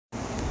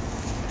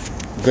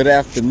Good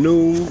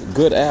afternoon.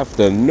 Good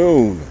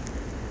afternoon.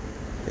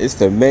 It's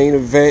the main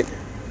event.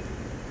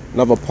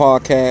 Another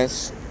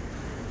podcast.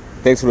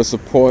 Thanks for the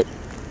support.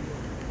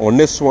 On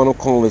this one, I'm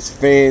calling this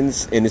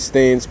Fans in the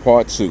Stands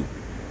Part 2.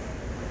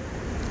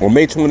 On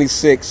May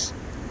 26th,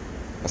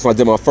 that's when I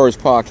did my first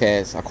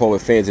podcast. I call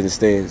it Fans in the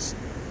Stands.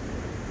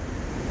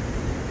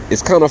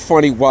 It's kind of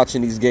funny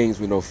watching these games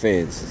with no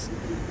fans.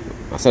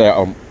 I said that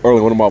earlier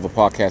in one of my other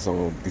podcasts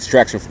on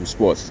Distraction from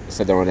Sports. I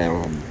said that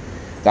on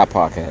that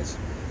podcast.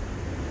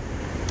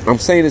 I'm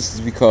saying this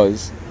is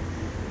because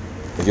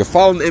if you're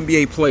following the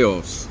NBA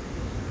playoffs,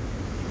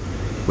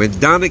 when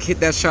Doncic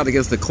hit that shot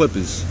against the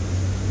Clippers,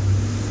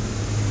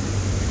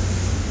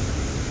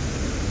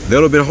 they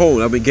would have been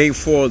home. I mean, Game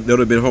 4, they would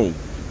have been home.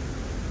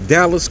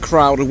 Dallas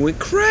crowd went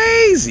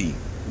crazy,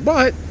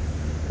 but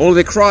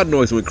only the crowd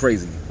noise went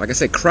crazy. Like I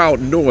said, crowd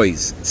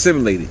noise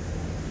simulated.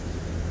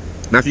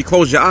 Now, if you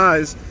close your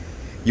eyes,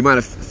 you might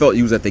have felt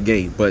you was at the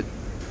game, but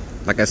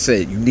like I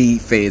said, you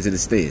need fans in the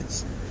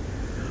stands.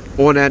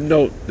 On that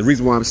note, the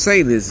reason why I'm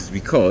saying this is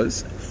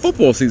because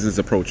football season is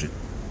approaching.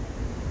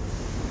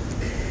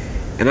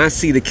 And I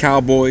see the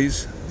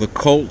Cowboys, the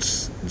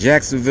Colts,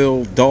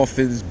 Jacksonville,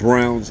 Dolphins,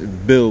 Browns,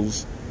 and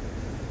Bills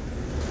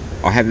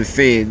are having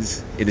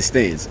fans in the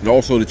stands. And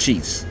also the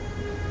Chiefs.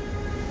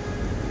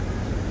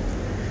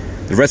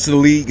 The rest of the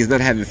league is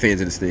not having fans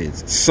in the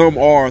stands. Some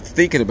are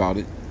thinking about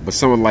it, but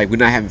some are like, we're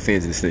not having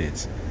fans in the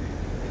stands.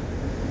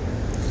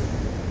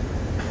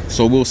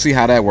 So we'll see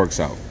how that works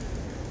out.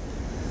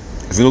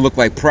 It's going to look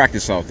like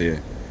practice out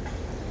there.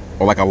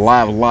 Or like a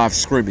live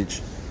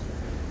scrimmage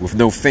with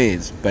no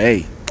fans. But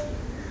hey,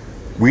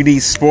 we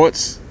need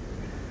sports.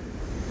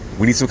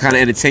 We need some kind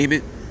of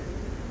entertainment.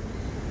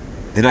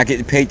 They're not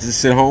getting paid to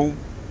sit home.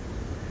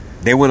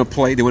 They want to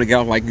play. They want to get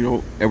out like,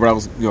 everybody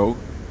else,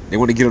 they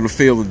want to get on the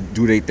field and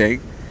do their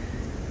thing.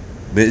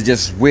 But it's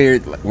just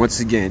weird, like,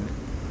 once again,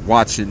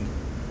 watching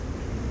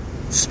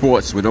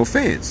sports with no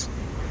fans.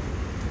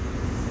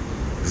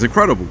 It's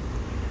incredible.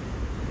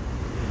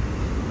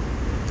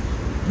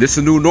 This is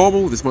a new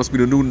normal. This must be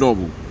the new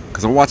normal.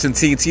 Because I'm watching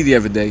TNT the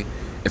other day.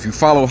 If you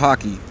follow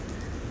hockey,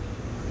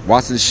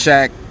 watching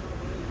Shaq,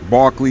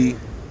 Barkley,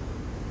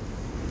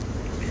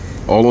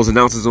 all those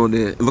announcers on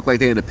there, it looked like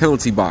they're in the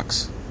penalty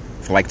box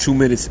for like 2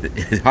 minutes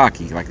in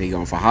hockey. Like they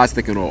going for high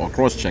sticking or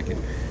cross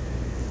checking.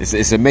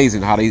 It's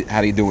amazing how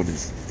they doing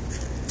this.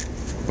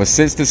 But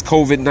since this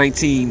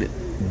COVID-19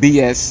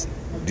 BS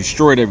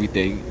destroyed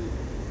everything,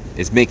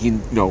 it's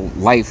making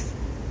life.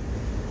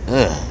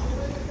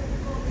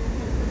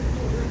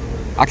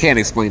 I can't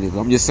explain it.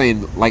 I'm just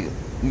saying, like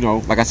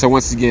I said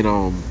once again,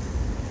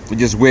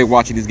 it's just weird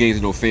watching these games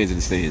with no fans in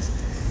the stands.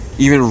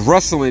 Even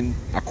wrestling,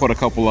 I caught a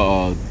couple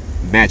of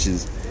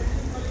matches.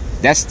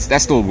 That's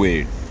still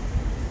weird.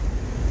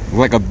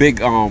 Like a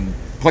big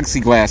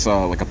plexiglass,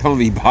 like a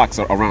penalty box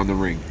around the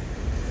ring.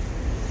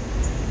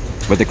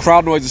 But the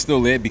crowd noise is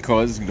still there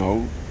because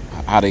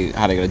how they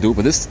gonna do it.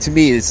 But this to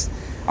me is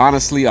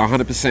honestly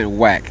 100%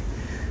 whack.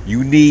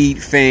 You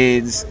need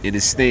fans in the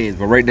stands,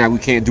 but right now we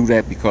can't do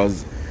that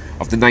because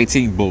of the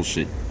 19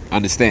 bullshit. I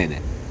understand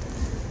that.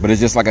 But it's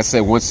just like I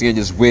said, once again,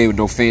 just weird with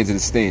no fans in the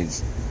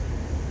stands.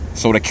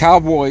 So the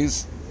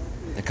Cowboys,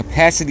 the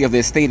capacity of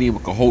their stadium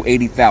can hold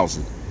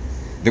 80,000.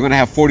 They're going to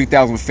have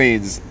 40,000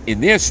 fans in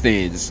their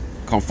stands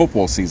come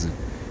football season.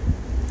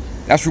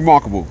 That's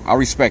remarkable. I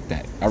respect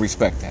that.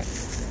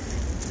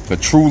 The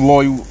true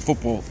loyal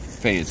football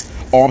fans.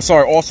 Oh, I'm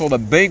sorry. Also, the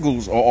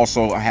Bengals are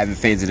also having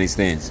fans in their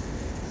stands.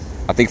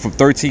 I think from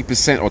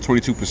 13% or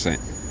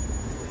 22%.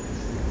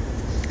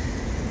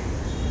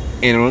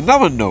 And on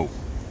another note,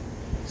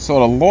 so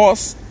the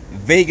Las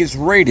Vegas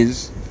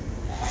Raiders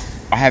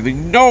are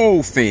having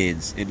no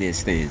fans in their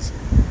stands.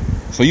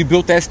 So you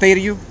built that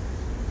stadium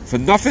for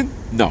nothing?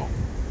 No.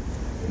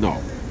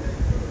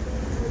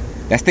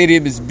 That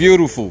stadium is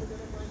beautiful,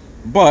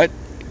 but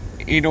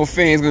ain't no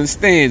fans in the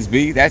stands,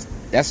 B. That's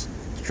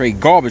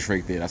straight garbage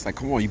right there. That's like,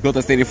 come on, you built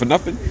that stadium for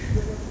nothing?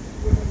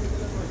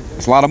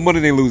 That's a lot of money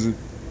they're losing.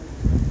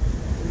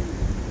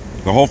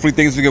 But hopefully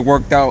things will get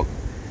worked out.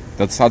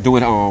 They'll start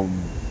doing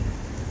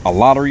a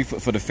lottery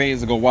for the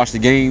fans to go watch the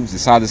games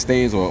inside the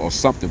stands or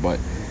something, but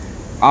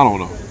I don't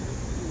know.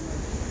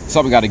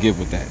 Something got to give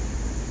with that.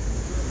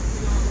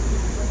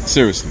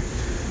 Seriously.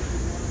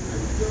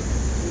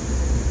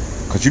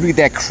 Because you need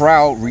that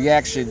crowd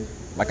reaction.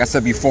 Like I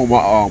said before,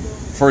 my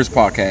first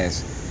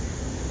podcast,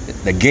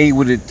 the game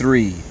winning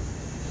 3,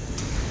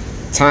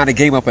 tying the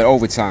game up at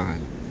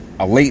overtime,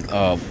 a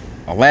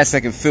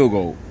last-second field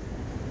goal,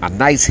 a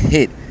nice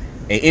hit,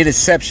 an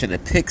interception, a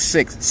pick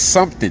six,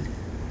 something.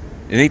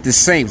 It ain't the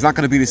same. It's not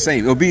going to be the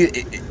same. It'll be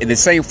the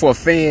same for a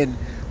fan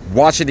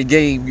watching the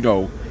game,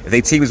 if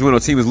their team is winning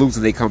or team is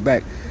losing, they come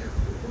back.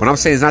 But I'm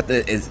saying it's not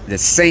the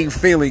same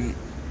feeling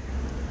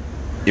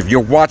if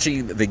you're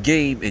watching the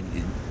game and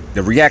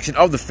the reaction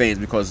of the fans,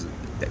 because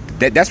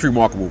that's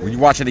remarkable. When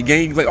you're watching the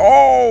game, you're like,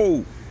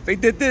 oh, they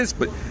did this.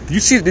 But did you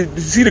see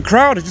the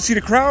crowd? Did you see the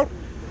crowd?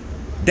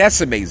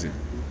 That's amazing.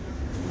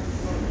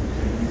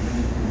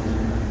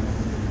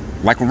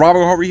 Like when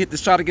Robert Horry hit the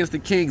shot against the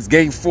Kings,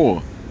 Game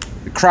 4.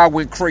 The crowd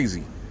went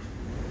crazy.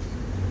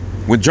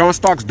 When John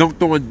Starks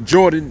dunked on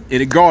Jordan in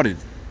the Garden,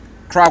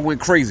 crowd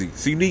went crazy.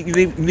 So you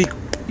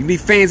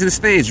need fans in the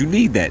stands. You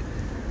need that.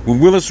 When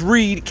Willis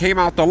Reed came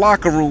out the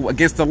locker room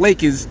against the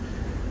Lakers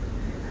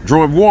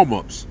during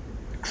warm-ups,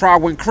 the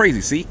crowd went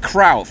crazy. See?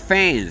 Crowd,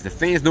 fans. The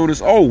fans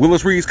notice, oh,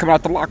 Willis Reed's coming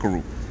out the locker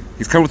room.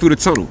 He's coming through the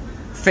tunnel.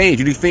 Fans,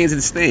 you need fans in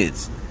the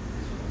stands.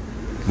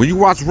 When you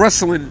watch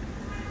wrestling,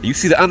 you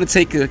see The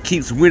Undertaker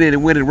keeps winning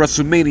and winning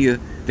WrestleMania,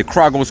 the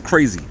crowd goes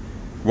crazy.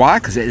 Why?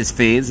 Because there's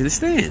fans in the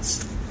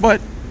stands.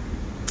 But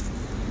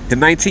the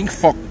 19th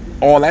fucked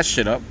all that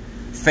shit up.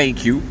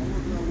 Thank you.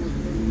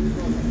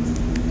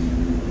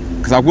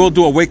 Because I will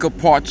do a wake-up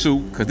part 2,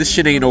 because this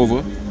shit ain't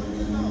over.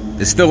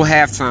 It's still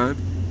halftime.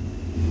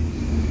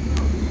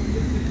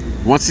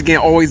 Once again,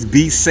 always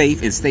be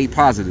safe and stay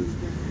positive.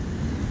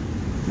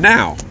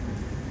 Now,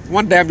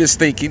 one day I'm just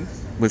thinking,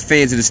 with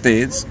fans in the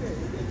stands,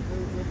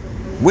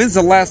 when's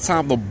the last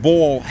time the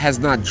ball has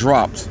not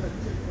dropped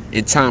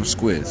in Times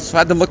Square? So I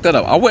had to look that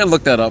up. I wouldn't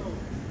look that up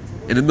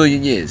in a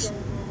million years.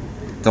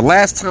 The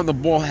last time the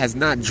ball has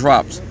not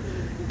dropped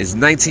is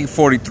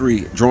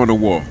 1943 during the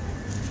war.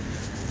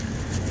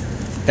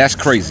 That's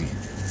crazy.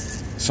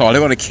 So are they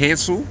going to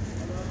cancel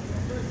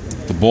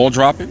the ball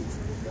dropping?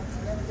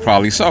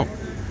 Probably so.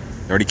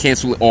 They already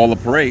canceled all the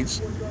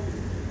parades.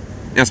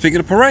 Now, speaking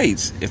of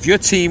parades, if your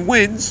team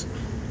wins,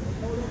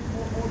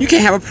 you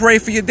can't have a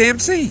parade for your damn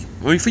team.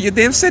 I mean, for your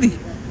damn city.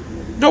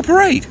 No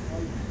parade.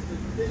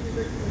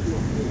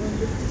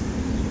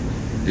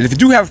 And if you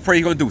do have a parade,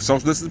 you're going to do a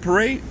social distance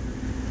parade?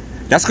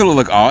 That's going to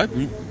look odd.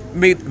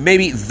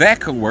 Maybe that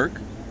could work.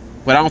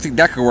 But I don't think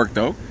that could work,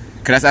 though.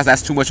 Because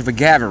that's too much of a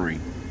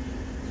gathering.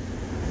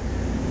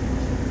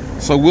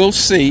 So we'll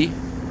see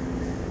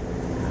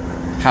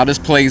how this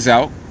plays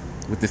out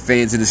with the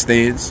fans in the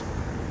stands.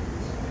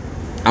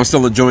 I'm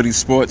still enjoying these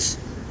sports.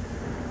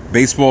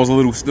 Baseball's a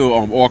little still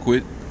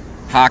awkward.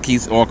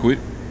 Hockey's awkward.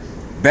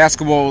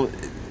 Basketball,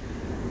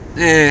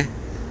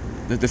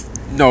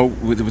 no,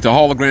 with the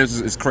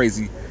holograms is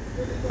crazy.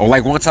 Or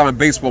like one time in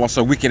baseball, I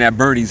saw Weekend at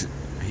Bernie's.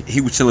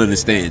 He was chilling in the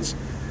stands.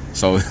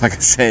 So like I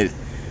said,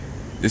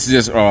 this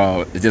is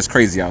just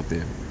crazy out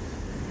there.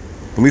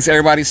 But at least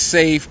everybody's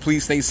safe.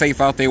 Please stay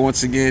safe out there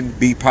once again.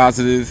 Be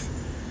positive.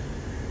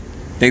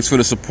 Thanks for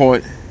the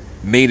support.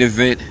 Main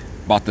event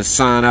about to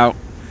sign out.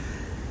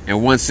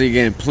 And once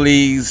again,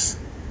 please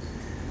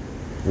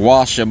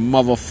wash your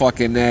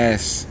motherfucking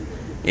ass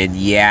and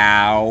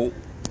yow.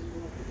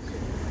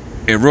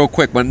 And real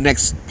quick, my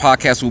next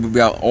podcast will be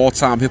about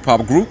all-time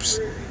hip-hop groups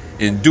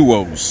and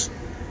duos.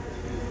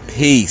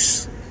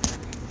 Peace.